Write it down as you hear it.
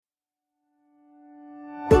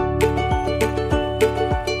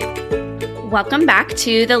Welcome back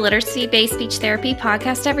to the Literacy-Based Speech Therapy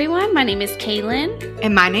Podcast, everyone. My name is Kaylin.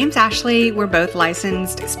 And my name's Ashley. We're both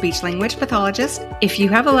licensed speech-language pathologists. If you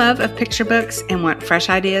have a love of picture books and want fresh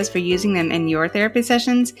ideas for using them in your therapy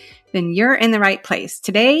sessions, then you're in the right place.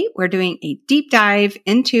 Today, we're doing a deep dive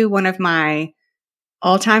into one of my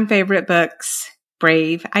all-time favorite books,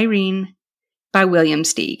 Brave, Irene, by William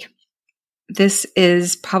Steig. This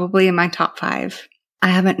is probably in my top 5. I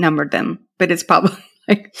haven't numbered them, but it's probably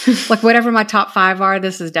like whatever my top 5 are,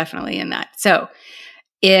 this is definitely in that. So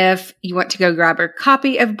if you want to go grab a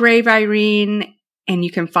copy of Brave, Irene, and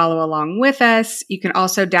you can follow along with us, you can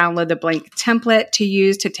also download the blank template to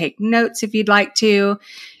use to take notes if you'd like to.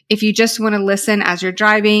 If you just want to listen as you're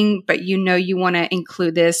driving, but you know you want to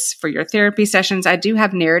include this for your therapy sessions, I do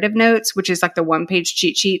have narrative notes, which is like the one-page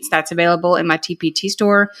cheat sheets that's available in my TPT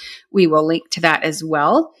store. We will link to that as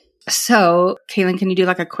well. So, Kaylin, can you do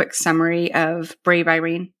like a quick summary of Brave,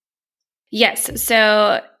 Irene? Yes.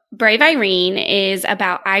 So Brave Irene is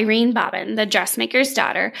about Irene Bobbin, the dressmaker's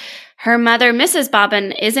daughter. Her mother, Mrs.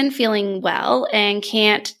 Bobbin, isn't feeling well and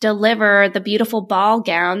can't deliver the beautiful ball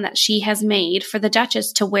gown that she has made for the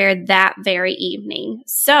Duchess to wear that very evening.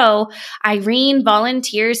 So Irene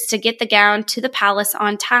volunteers to get the gown to the palace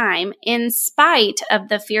on time in spite of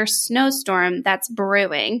the fierce snowstorm that's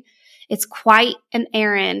brewing. It's quite an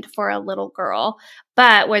errand for a little girl.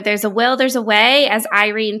 But where there's a will, there's a way, as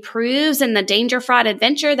Irene proves in the danger-fraught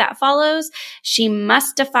adventure that follows. She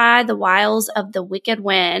must defy the wiles of the wicked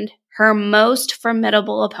wind, her most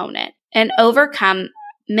formidable opponent, and overcome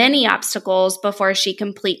many obstacles before she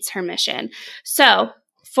completes her mission. So,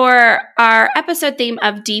 for our episode theme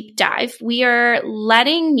of Deep Dive, we are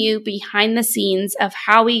letting you behind the scenes of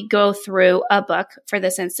how we go through a book, for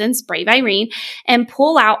this instance, Brave Irene, and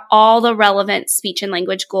pull out all the relevant speech and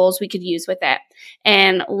language goals we could use with it.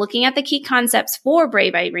 And looking at the key concepts for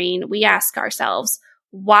Brave Irene, we ask ourselves,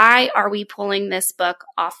 why are we pulling this book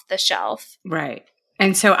off the shelf? Right.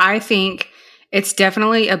 And so I think it's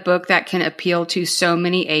definitely a book that can appeal to so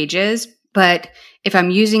many ages, but if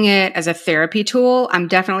I'm using it as a therapy tool, I'm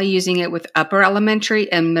definitely using it with upper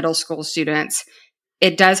elementary and middle school students.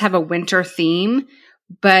 It does have a winter theme,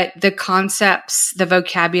 but the concepts, the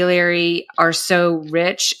vocabulary are so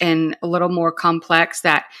rich and a little more complex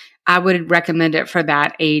that I would recommend it for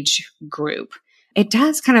that age group. It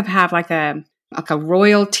does kind of have like a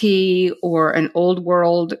royalty or an old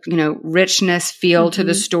world, richness feel to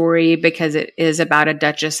the story because it is about a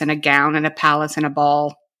duchess and a gown and a palace and a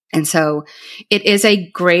ball. And so it is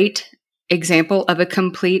a great example of a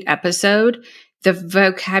complete episode. The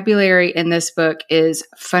vocabulary in this book is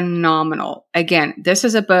phenomenal. Again, this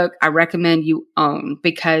is a book I recommend you own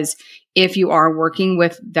because if you are working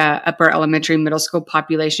with the upper elementary, middle school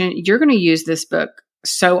population, you're going to use this book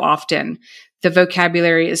so often. The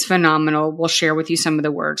vocabulary is phenomenal. We'll share with you some of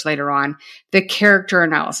the words later on. The character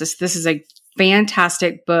analysis. This is a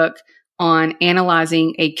fantastic book on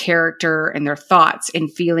analyzing a character and their thoughts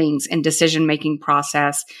and feelings and decision-making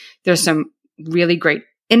process. There's some really great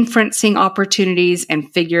inferencing opportunities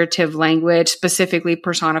and figurative language, specifically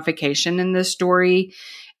personification in this story.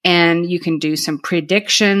 And you can do some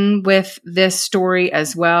prediction with this story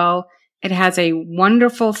as well. It has a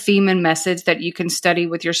wonderful theme and message that you can study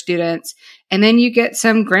with your students. And then you get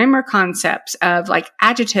some grammar concepts of like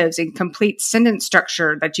adjectives and complete sentence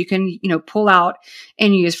structure that you can, pull out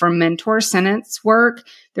and use for mentor sentence work.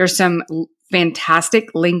 There's some fantastic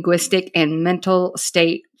linguistic and mental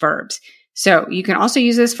state verbs. So you can also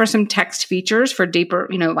use this for some text features for deeper,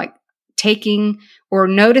 like taking or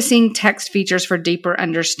noticing text features for deeper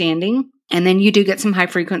understanding. And then you do get some high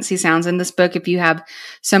frequency sounds in this book. If you have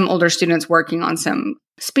some older students working on some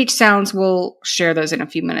speech sounds, we'll share those in a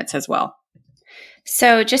few minutes as well.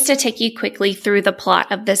 So just to take you quickly through the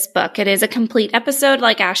plot of this book, it is a complete episode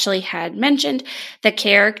like Ashley had mentioned. The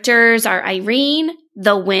characters are Irene,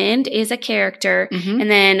 the wind is a character, and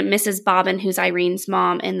then Mrs. Bobbin, who's Irene's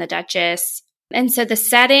mom, and the Duchess. And so the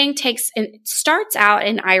setting starts out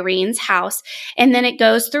in Irene's house, and then it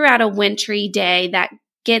goes throughout a wintry day that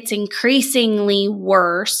gets increasingly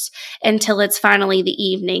worse until it's finally the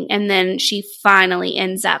evening, and then she finally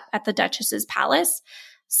ends up at the Duchess's palace.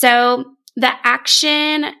 So the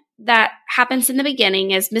action that happens in the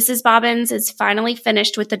beginning is Mrs. Bobbins is finally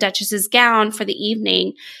finished with the Duchess's gown for the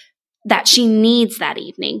evening that she needs that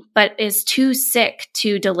evening, but is too sick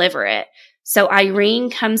to deliver it. So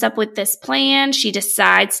Irene comes up with this plan. She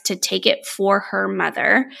decides to take it for her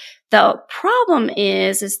mother. The problem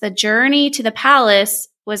is the journey to the palace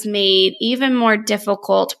was made even more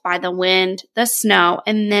difficult by the wind, the snow,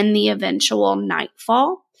 and then the eventual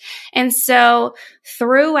nightfall. And so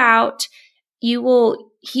throughout, you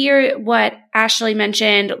will here, what Ashley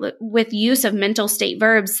mentioned with use of mental state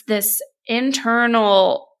verbs, this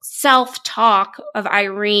internal self-talk of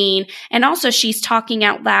Irene, and also she's talking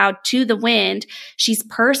out loud to the wind. She's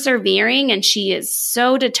persevering and she is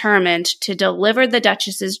so determined to deliver the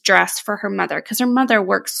Duchess's dress for her mother because her mother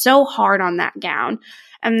worked so hard on that gown.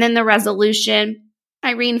 And then the resolution,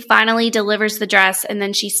 Irene finally delivers the dress and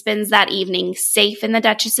then she spends that evening safe in the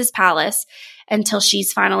Duchess's palace until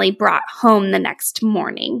she's finally brought home the next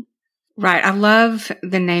morning. Right. I love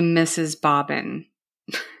the name Mrs. Bobbin.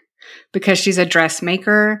 Because she's a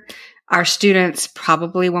dressmaker. Our students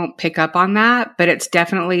probably won't pick up on that, but it's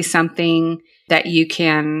definitely something that you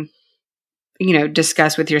can,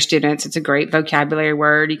 discuss with your students. It's a great vocabulary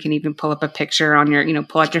word. You can even pull up a picture on your,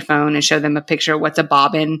 pull out your phone and show them a picture of what's a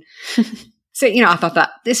bobbin. So, I thought that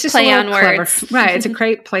this is play on clever. Words. Right. It's a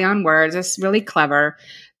great play on words. It's really clever.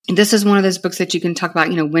 And this is one of those books that you can talk about,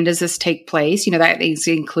 when does this take place? That is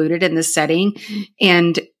included in the setting.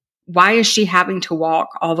 And why is she having to walk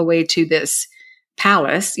all the way to this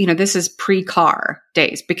palace? This is pre-car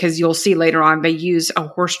days because you'll see later on they use a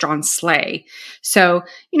horse-drawn sleigh. So,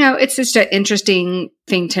 it's just an interesting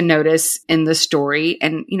thing to notice in the story.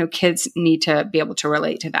 And, kids need to be able to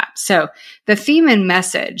relate to that. So the theme and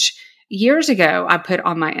message, years ago, I put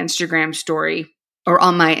on my Instagram story or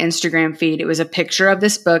on my Instagram feed, it was a picture of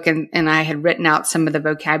this book and I had written out some of the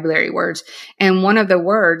vocabulary words. And one of the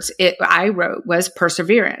words I wrote was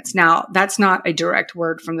perseverance. Now, that's not a direct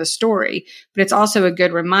word from the story, but it's also a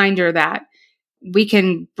good reminder that we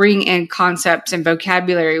can bring in concepts and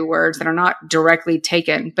vocabulary words that are not directly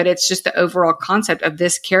taken, but it's just the overall concept of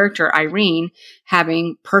this character, Irene,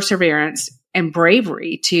 having perseverance and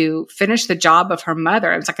bravery to finish the job of her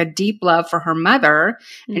mother. It was like a deep love for her mother,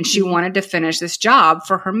 and she wanted to finish this job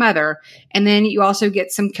for her mother. And then you also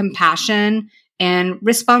get some compassion and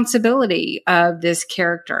responsibility of this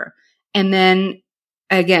character. And then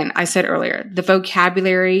again, I said earlier, the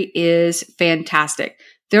vocabulary is fantastic.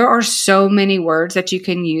 There are so many words that you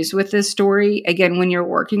can use with this story. Again, when you're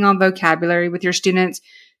working on vocabulary with your students,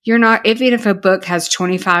 you're not, even if a book has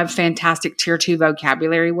 25 fantastic tier 2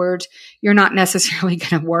 vocabulary words, you're not necessarily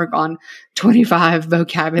going to work on 25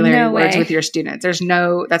 vocabulary words with your students.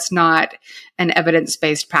 That's not an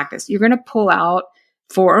evidence-based practice. You're going to pull out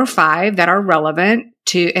 4 or 5 that are relevant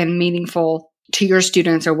to and meaningful to your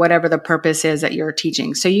students or whatever the purpose is that you're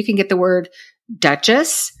teaching. So you can get the word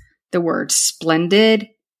duchess, the word splendid,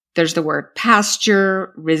 there's the word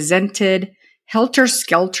pasture, resented.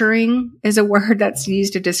 Helter-skeltering is a word that's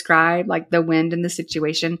used to describe like the wind in the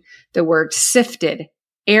situation. The word sifted,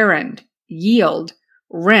 errand, yield,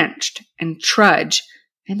 wrenched, and trudge.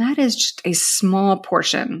 And that is just a small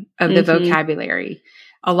portion of the vocabulary.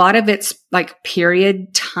 A lot of it's like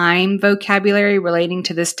period time vocabulary relating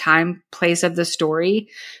to this time, place of the story.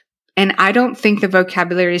 And I don't think the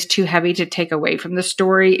vocabulary is too heavy to take away from the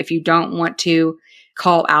story if you don't want to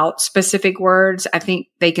call out specific words. I think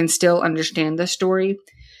they can still understand the story.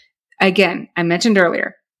 Again, I mentioned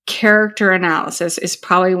earlier, character analysis is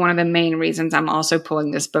probably one of the main reasons I'm also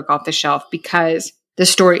pulling this book off the shelf, because the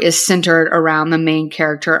story is centered around the main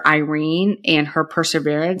character, Irene, and her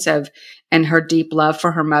perseverance and her deep love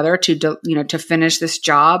for her mother to finish this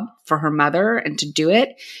job for her mother and to do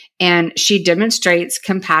it. And she demonstrates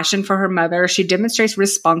compassion for her mother. She demonstrates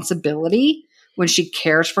responsibility when she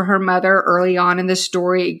cares for her mother early on in the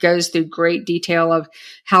story. It goes through great detail of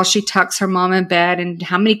how she tucks her mom in bed and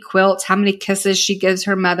how many quilts, how many kisses she gives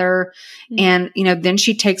her mother. And, then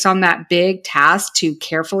she takes on that big task to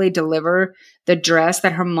carefully deliver the dress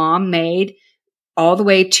that her mom made all the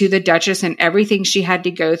way to the Duchess and everything she had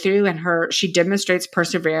to go through. And she demonstrates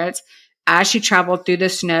perseverance as she traveled through the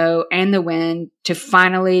snow and the wind to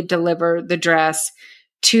finally deliver the dress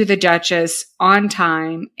to the Duchess on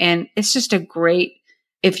time. And it's just a great,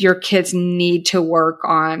 if your kids need to work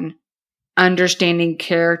on understanding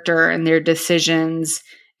character and their decisions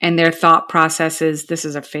and their thought processes, this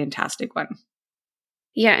is a fantastic one.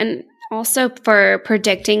 Yeah. And also for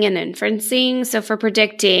predicting and inferencing. So for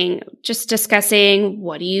predicting, just discussing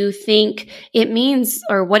what do you think it means,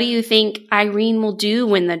 or what do you think Irene will do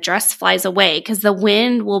when the dress flies away? Because the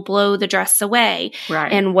wind will blow the dress away.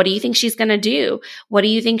 Right. And what do you think she's going to do? What do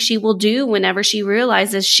you think she will do whenever she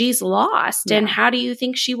realizes she's lost? Yeah. And how do you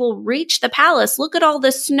think she will reach the palace? Look at all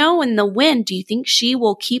the snow and the wind. Do you think she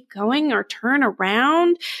will keep going or turn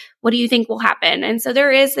around? What do you think will happen? And so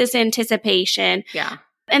there is this anticipation. Yeah.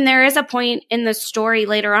 And there is a point in the story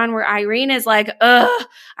later on where Irene is like,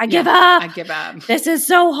 I give up. I give up. This is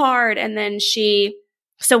so hard. And then she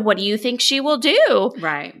So what do you think she will do?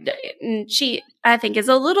 Right. And she, I think, is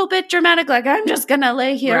a little bit dramatic, like, I'm just going to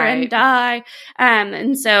lay here and die.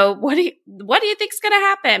 And so what do you think's going to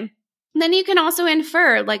happen? And then you can also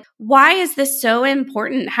infer, like, why is this so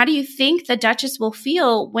important? How do you think the Duchess will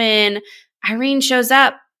feel when Irene shows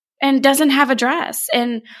up and doesn't have a dress?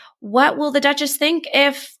 And what will the Duchess think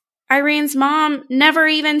if Irene's mom never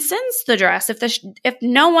even sends the dress, if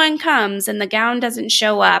no one comes and the gown doesn't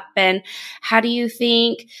show up? And how do you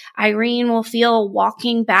think Irene will feel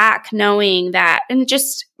walking back knowing that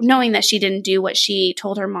she didn't do what she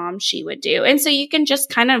told her mom she would do? And so you can just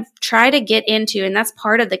kind of try to get into, and that's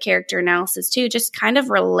part of the character analysis too, just kind of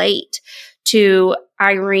relate to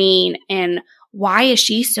Irene and why is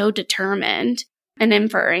she so determined, and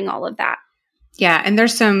inferring all of that. Yeah, and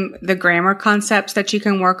there's the grammar concepts that you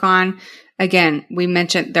can work on. Again, we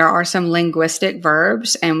mentioned there are some linguistic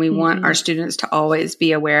verbs, and we want our students to always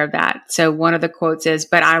be aware of that. So one of the quotes is,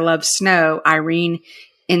 "But I love snow, Irene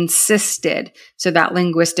insisted." So that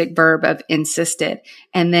linguistic verb of insisted.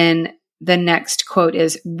 And then the next quote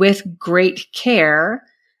is, "With great care,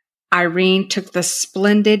 Irene took the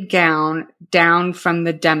splendid gown down from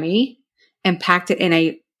the dummy and packed it in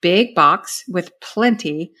a big box with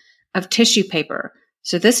plenty of tissue paper."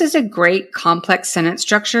 So this is a great complex sentence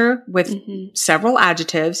structure with several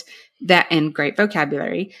adjectives and great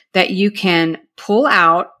vocabulary that you can pull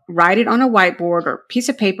out, write it on a whiteboard or piece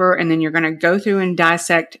of paper, and then you're going to go through and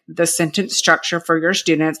dissect the sentence structure for your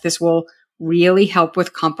students. This will really help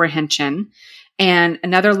with comprehension. And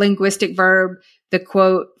another linguistic verb, the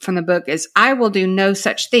quote from the book is, "I will do no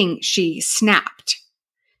such thing, she snapped."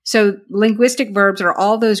 So linguistic verbs are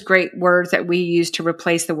all those great words that we use to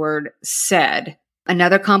replace the word said.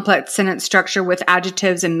 Another complex sentence structure with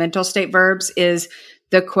adjectives and mental state verbs is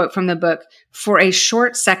the quote from the book, "For a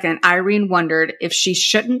short second, Irene wondered if she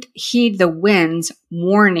shouldn't heed the wind's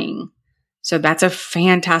warning." So that's a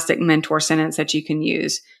fantastic mentor sentence that you can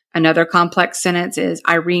use. Another complex sentence is,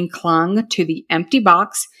 "Irene clung to the empty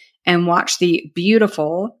box and watched the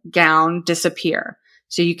beautiful gown disappear."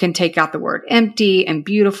 So you can take out the word empty and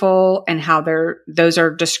beautiful and how those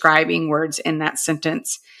are describing words in that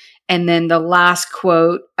sentence. And then the last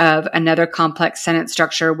quote of another complex sentence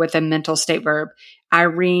structure with a mental state verb,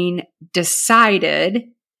 "Irene decided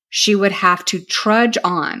she would have to trudge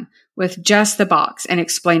on with just the box and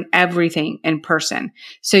explain everything in person."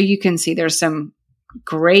 So you can see there's some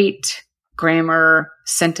great grammar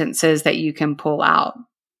sentences that you can pull out.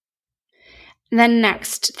 The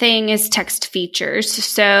next thing is text features.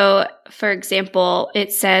 So, for example,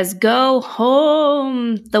 it says, "Go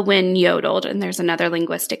home, the wind yodeled," and there's another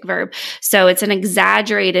linguistic verb. So it's an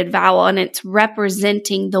exaggerated vowel, and it's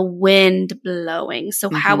representing the wind blowing. So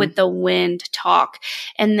how would the wind talk?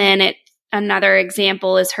 And then another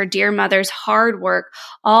example is, "Her dear mother's hard work,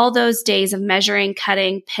 all those days of measuring,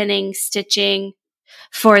 cutting, pinning, stitching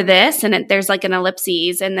for this," and there's like an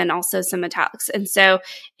ellipses and then also some italics. And so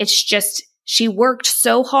it's just, she worked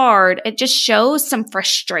so hard. It just shows some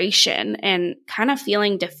frustration and kind of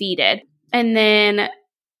feeling defeated. And then,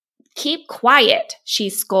 "Keep quiet," she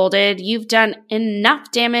scolded. "You've done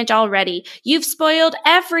enough damage already. You've spoiled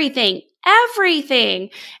everything.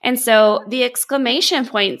 And so the exclamation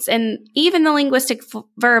points and even the linguistic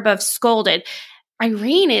verb of scolded,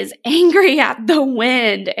 Irene is angry at the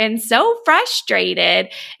wind and so frustrated.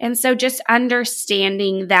 And so just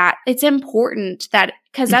understanding that it's important that,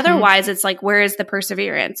 because otherwise it's like, where is the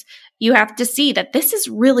perseverance? You have to see that this is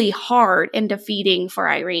really hard and defeating for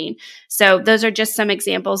Irene. So those are just some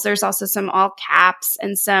examples. There's also some all caps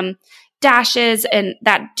and some dashes, and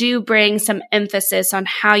that do bring some emphasis on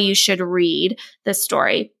how you should read the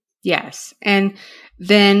story. Yes. And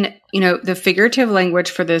then, the figurative language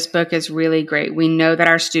for this book is really great. We know that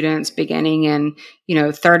our students beginning in,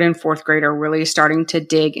 third and fourth grade are really starting to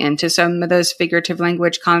dig into some of those figurative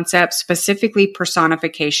language concepts, specifically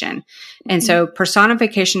personification. And so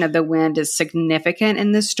personification of the wind is significant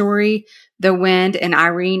in this story. The wind and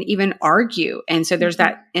Irene even argue. And so there's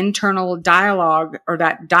that internal dialogue, or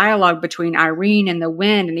that dialogue between Irene and the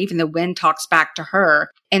wind, and even the wind talks back to her.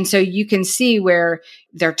 And so you can see where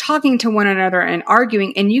they're talking to one another and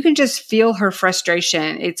arguing, and you can just feel her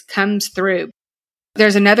frustration. It comes through.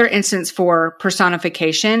 There's another instance for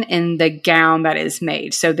personification in the gown that is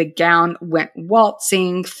made. So the gown went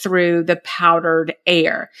waltzing through the powdered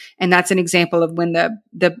air. And that's an example of when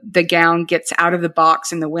the gown gets out of the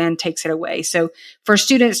box and the wind takes it away. So for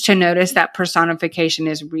students to notice that personification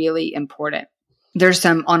is really important. There's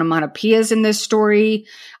some onomatopoeias in this story.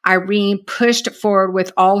 Irene pushed forward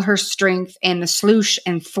with all her strength and the sloosh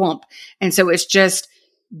and flump. And so it's just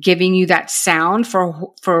giving you that sound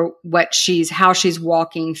for how she's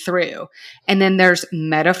walking through. And then there's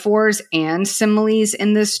metaphors and similes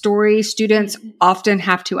in this story. Students often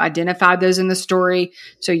have to identify those in the story.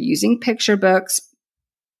 So using picture books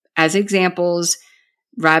as examples,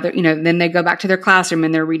 rather, then they go back to their classroom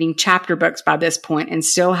and they're reading chapter books by this point and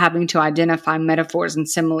still having to identify metaphors and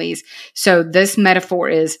similes. So this metaphor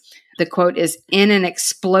is, the quote is, in an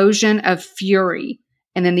explosion of fury.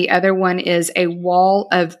 And then the other one is, a wall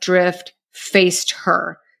of drift faced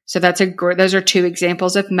her. So those are two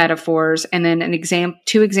examples of metaphors, and then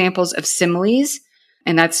two examples of similes.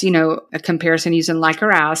 And that's, a comparison using like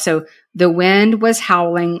or as. So the wind was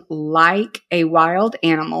howling like a wild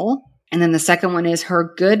animal. And then the second one is,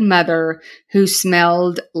 her good mother who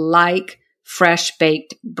smelled like fresh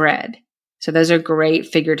baked bread. So those are great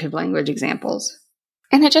figurative language examples.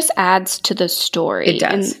 And it just adds to the story. It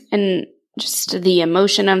does. And just the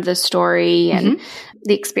emotion of the story and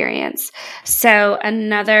the experience. So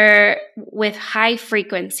another with high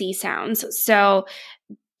frequency sounds. So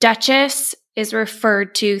Duchess is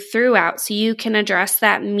referred to throughout. So you can address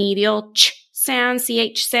that medial ch sound,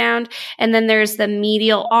 CH sound. And then there's the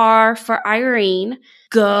medial R for Irene.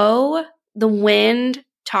 Go, the wind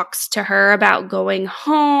talks to her about going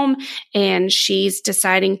home, and she's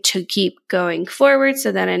deciding to keep going forward.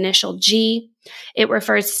 So that initial G. It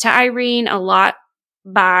refers to Irene a lot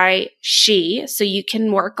by she, so you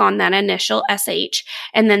can work on that initial SH,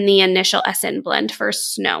 and then the initial SN blend for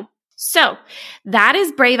snow. So that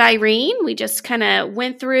is Brave Irene. We just kind of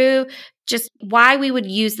went through just why we would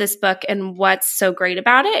use this book and what's so great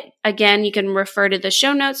about it. Again, you can refer to the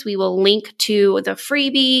show notes. We will link to the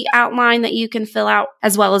freebie outline that you can fill out,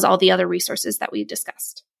 as well as all the other resources that we've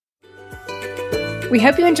discussed. We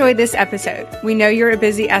hope you enjoyed this episode. We know you're a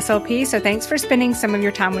busy SLP, so thanks for spending some of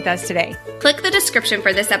your time with us today. Click the description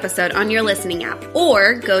for this episode on your listening app,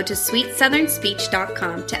 or go to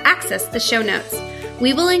sweetsouthern.speech.com to access the show notes.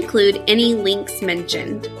 We will include any links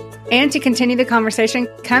mentioned. And to continue the conversation,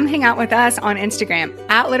 come hang out with us on Instagram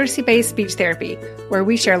at Literacy-Based Speech Therapy, where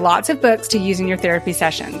we share lots of books to use in your therapy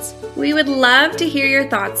sessions. We would love to hear your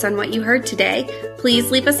thoughts on what you heard today.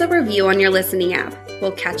 Please leave us a review on your listening app.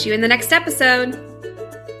 We'll catch you in the next episode.